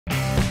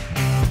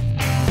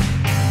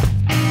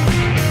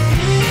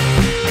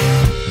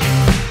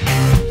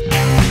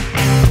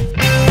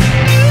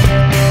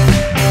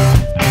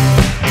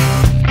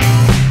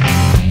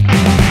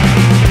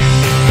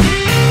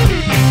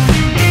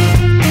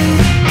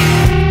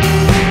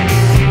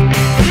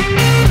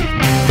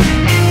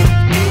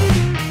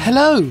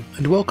Hello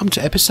and welcome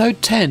to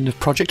episode 10 of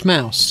Project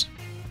Mouse.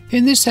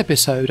 In this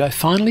episode I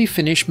finally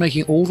finished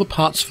making all the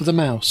parts for the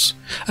mouse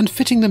and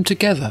fitting them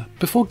together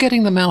before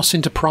getting the mouse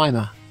into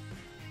primer.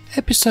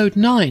 Episode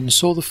 9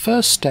 saw the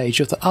first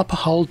stage of the upper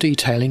hull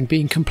detailing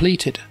being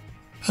completed,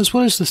 as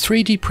well as the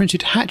 3D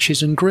printed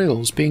hatches and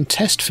grills being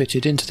test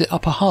fitted into the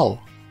upper hull.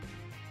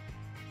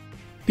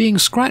 Being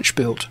scratch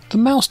built, the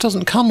mouse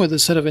doesn't come with a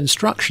set of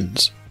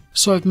instructions,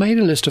 so I've made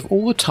a list of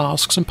all the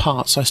tasks and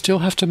parts I still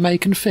have to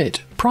make and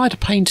fit prior to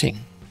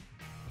painting.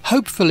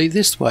 Hopefully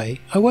this way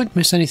I won't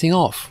miss anything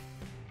off.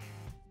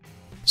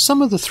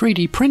 Some of the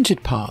 3D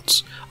printed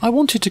parts I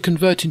wanted to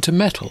convert into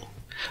metal,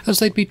 as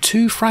they'd be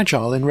too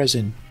fragile in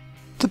resin.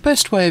 The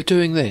best way of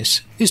doing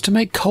this is to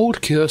make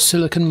cold cure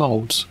silicon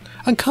moulds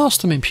and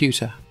cast them in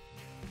pewter.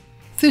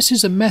 This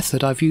is a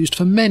method I've used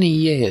for many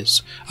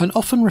years and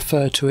often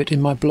refer to it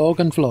in my blog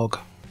and vlog.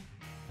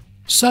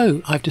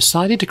 So I've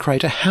decided to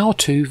create a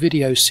how-to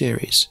video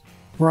series,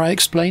 where I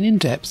explain in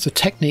depth the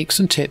techniques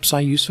and tips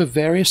I use for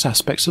various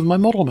aspects of my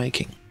model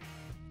making.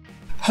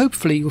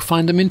 Hopefully you'll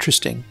find them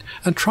interesting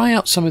and try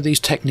out some of these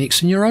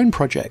techniques in your own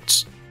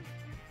projects.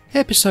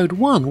 Episode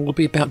 1 will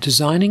be about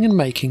designing and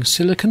making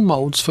silicon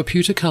moulds for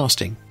pewter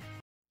casting.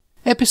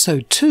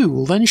 Episode 2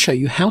 will then show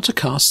you how to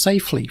cast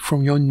safely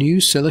from your new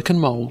silicon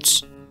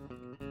moulds.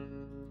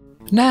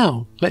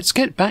 Now let's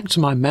get back to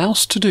my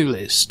mouse to-do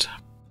list.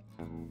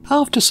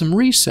 After some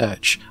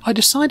research, I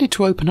decided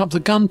to open up the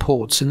gun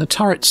ports in the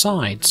turret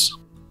sides.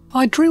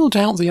 I drilled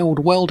out the old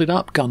welded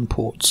up gun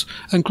ports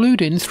and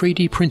glued in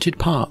 3D printed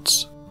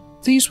parts.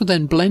 These were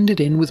then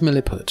blended in with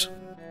milliput.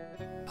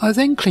 I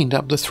then cleaned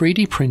up the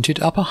 3D printed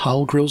upper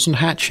hull grills and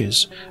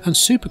hatches and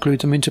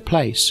superglued them into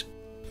place,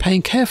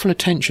 paying careful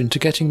attention to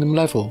getting them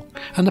level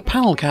and the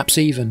panel gaps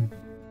even.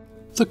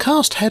 The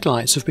cast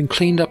headlights have been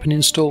cleaned up and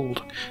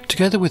installed,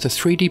 together with the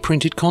 3D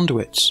printed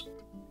conduits.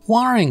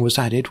 Wiring was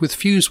added with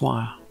fuse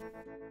wire.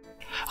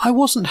 I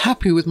wasn't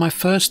happy with my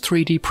first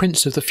 3D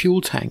prints of the fuel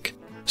tank,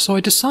 so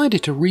I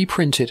decided to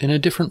reprint it in a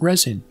different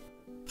resin.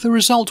 The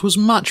result was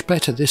much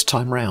better this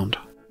time round.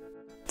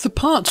 The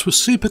parts were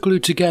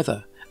superglued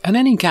together and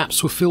any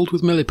gaps were filled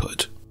with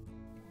milliput.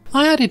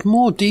 I added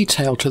more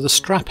detail to the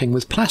strapping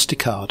with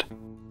plasticard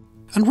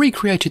and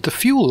recreated the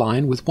fuel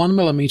line with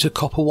 1mm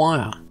copper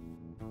wire.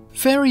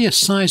 Various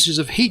sizes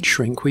of heat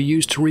shrink were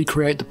used to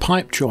recreate the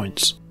pipe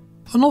joints,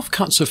 and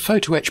offcuts of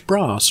photo etched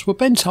brass were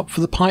bent up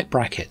for the pipe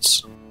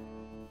brackets.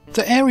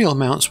 The aerial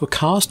mounts were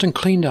cast and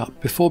cleaned up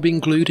before being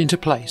glued into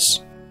place.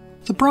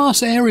 The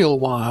brass aerial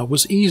wire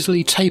was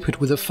easily tapered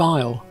with a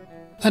file,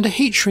 and a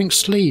heat shrink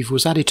sleeve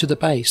was added to the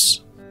base.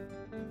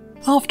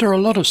 After a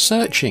lot of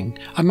searching,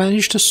 I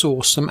managed to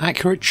source some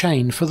accurate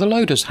chain for the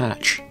loader's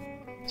hatch.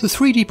 The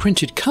 3D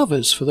printed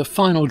covers for the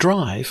final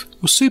drive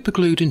were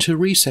superglued into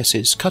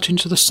recesses cut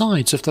into the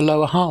sides of the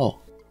lower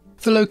hull.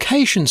 The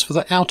locations for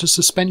the outer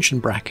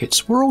suspension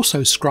brackets were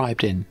also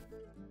scribed in.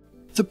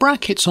 The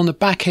brackets on the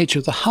back edge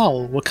of the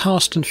hull were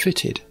cast and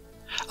fitted.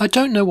 I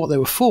don't know what they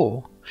were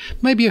for.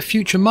 Maybe a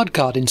future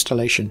mudguard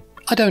installation.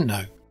 I don't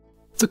know.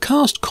 The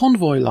cast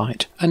convoy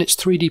light and its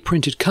 3D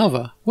printed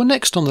cover were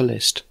next on the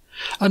list,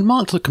 and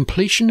marked the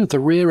completion of the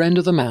rear end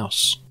of the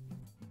mouse.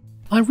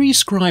 I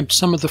rescribed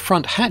some of the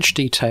front hatch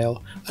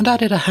detail and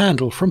added a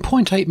handle from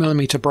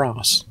 0.8mm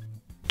brass.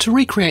 To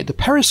recreate the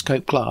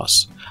periscope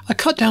glass, I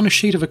cut down a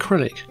sheet of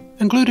acrylic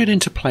and glued it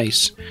into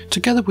place,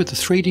 together with the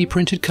 3D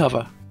printed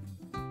cover.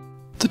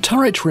 The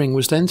turret ring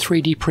was then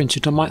 3D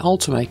printed on my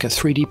Ultimaker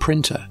 3D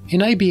printer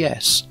in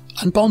ABS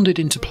and bonded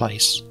into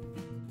place.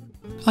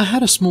 I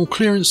had a small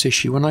clearance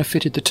issue when I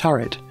fitted the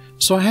turret,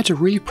 so I had to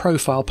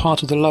re-profile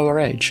part of the lower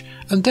edge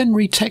and then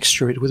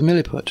retexture it with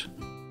milliput.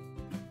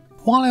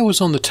 While I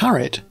was on the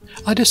turret,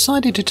 I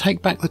decided to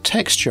take back the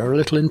texture a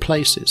little in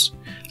places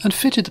and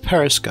fitted the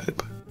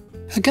periscope.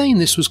 Again,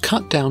 this was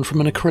cut down from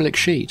an acrylic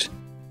sheet.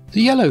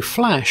 The yellow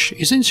flash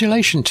is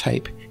insulation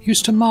tape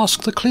used to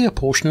mask the clear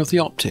portion of the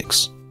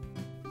optics.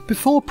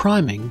 Before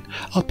priming,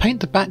 I'll paint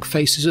the back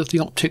faces of the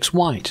optics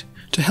white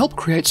to help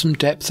create some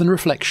depth and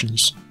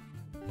reflections.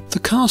 The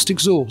cast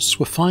exhausts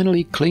were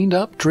finally cleaned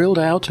up, drilled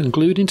out and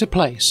glued into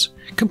place,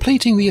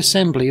 completing the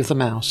assembly of the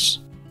mouse.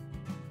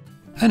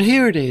 And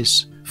here it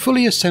is,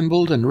 fully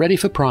assembled and ready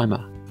for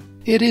primer.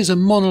 It is a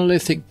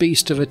monolithic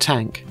beast of a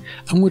tank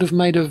and would have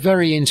made a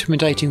very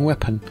intimidating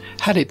weapon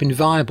had it been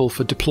viable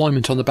for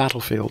deployment on the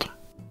battlefield.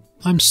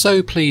 I'm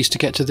so pleased to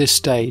get to this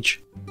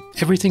stage.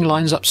 Everything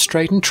lines up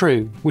straight and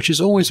true, which is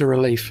always a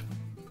relief.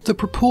 The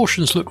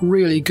proportions look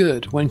really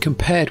good when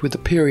compared with the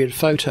period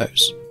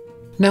photos.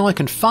 Now I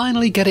can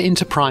finally get it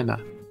into primer.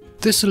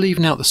 This will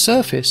even out the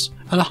surface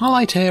and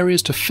highlight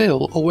areas to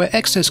fill or where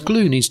excess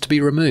glue needs to be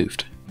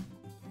removed.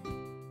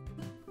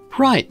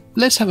 Right,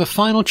 let's have a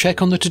final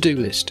check on the to-do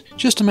list,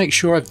 just to make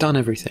sure I've done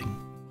everything.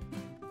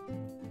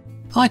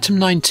 Item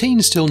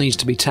 19 still needs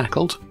to be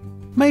tackled.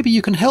 Maybe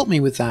you can help me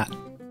with that.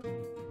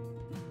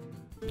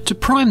 To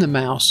prime the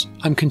mouse,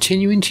 I'm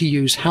continuing to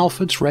use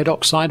Halford's Red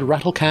Oxide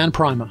Rattle Can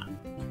Primer.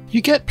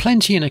 You get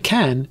plenty in a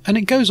can and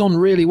it goes on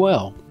really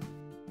well.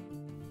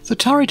 The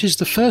turret is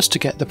the first to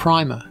get the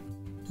primer.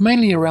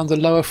 mainly around the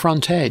lower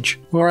front edge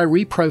where I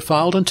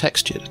reprofiled and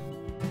textured.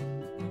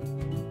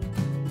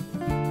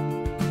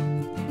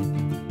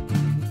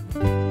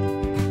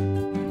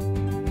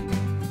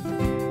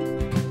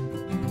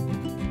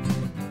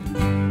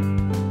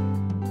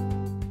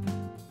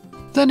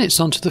 Then it's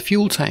onto the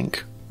fuel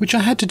tank, which I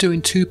had to do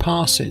in 2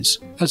 passes,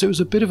 as it was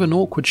a bit of an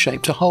awkward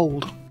shape to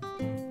hold.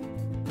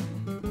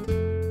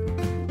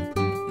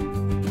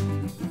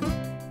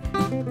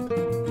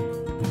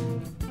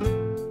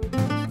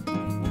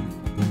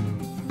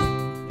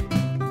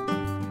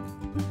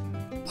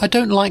 I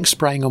don't like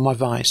spraying on my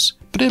vise,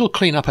 but it'll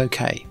clean up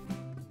okay.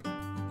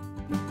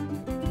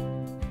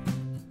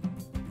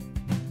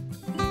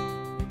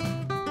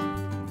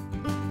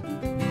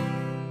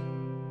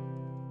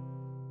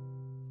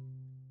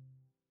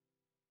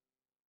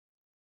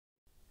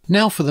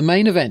 Now for the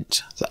main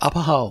event, the upper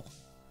hull.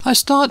 I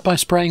start by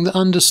spraying the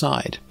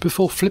underside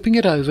before flipping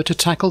it over to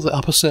tackle the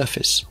upper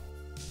surface.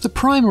 The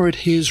primer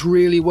adheres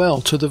really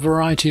well to the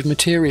variety of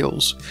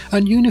materials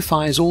and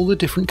unifies all the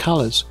different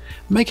colours,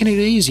 making it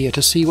easier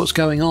to see what's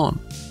going on.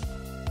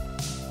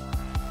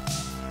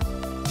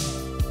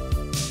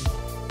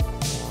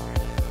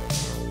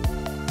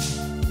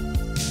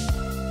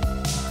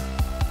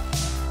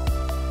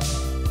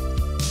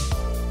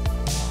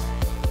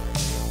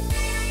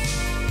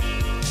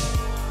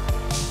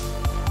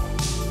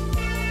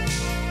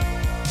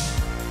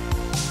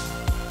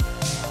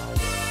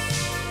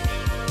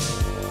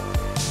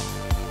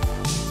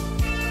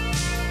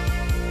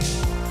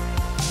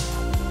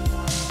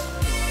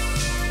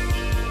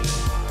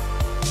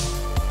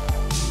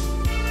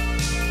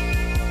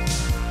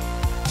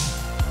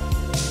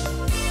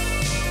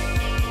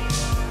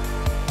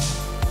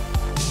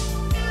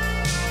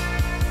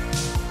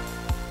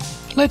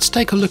 Let's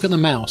take a look at the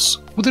mouse,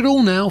 with it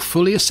all now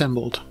fully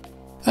assembled.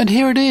 And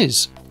here it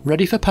is,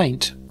 ready for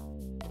paint.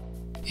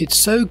 It's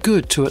so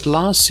good to at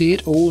last see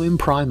it all in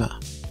primer.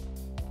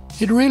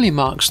 It really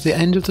marks the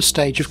end of the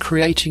stage of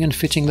creating and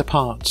fitting the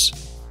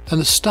parts,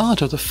 and the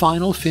start of the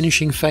final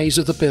finishing phase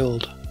of the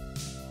build.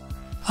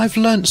 I've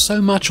learnt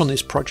so much on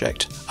this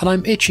project, and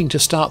I'm itching to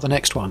start the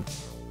next one.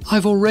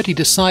 I've already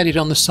decided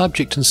on the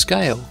subject and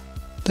scale.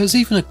 There's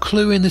even a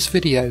clue in this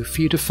video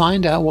for you to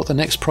find out what the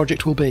next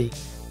project will be.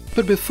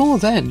 But before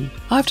then,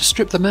 I have to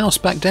strip the mouse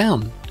back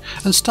down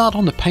and start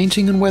on the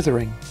painting and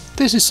weathering.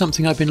 This is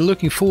something I've been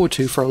looking forward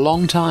to for a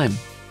long time.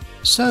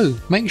 So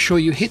make sure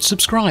you hit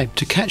subscribe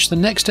to catch the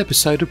next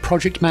episode of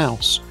Project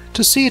Mouse,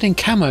 to see it in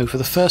camo for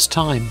the first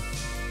time.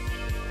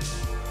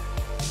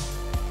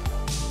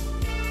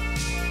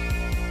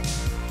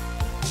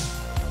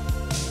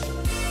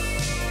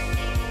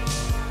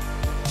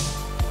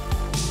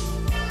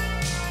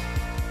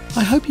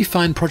 I hope you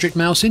find Project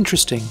Mouse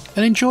interesting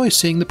and enjoy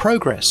seeing the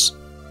progress.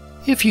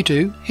 If you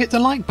do, hit the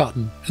like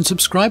button and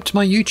subscribe to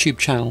my YouTube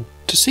channel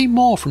to see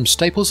more from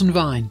Staples and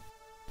Vine.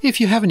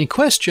 If you have any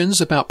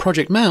questions about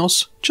Project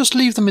Mouse, just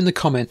leave them in the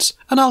comments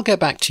and I'll get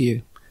back to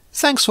you.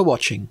 Thanks for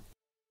watching.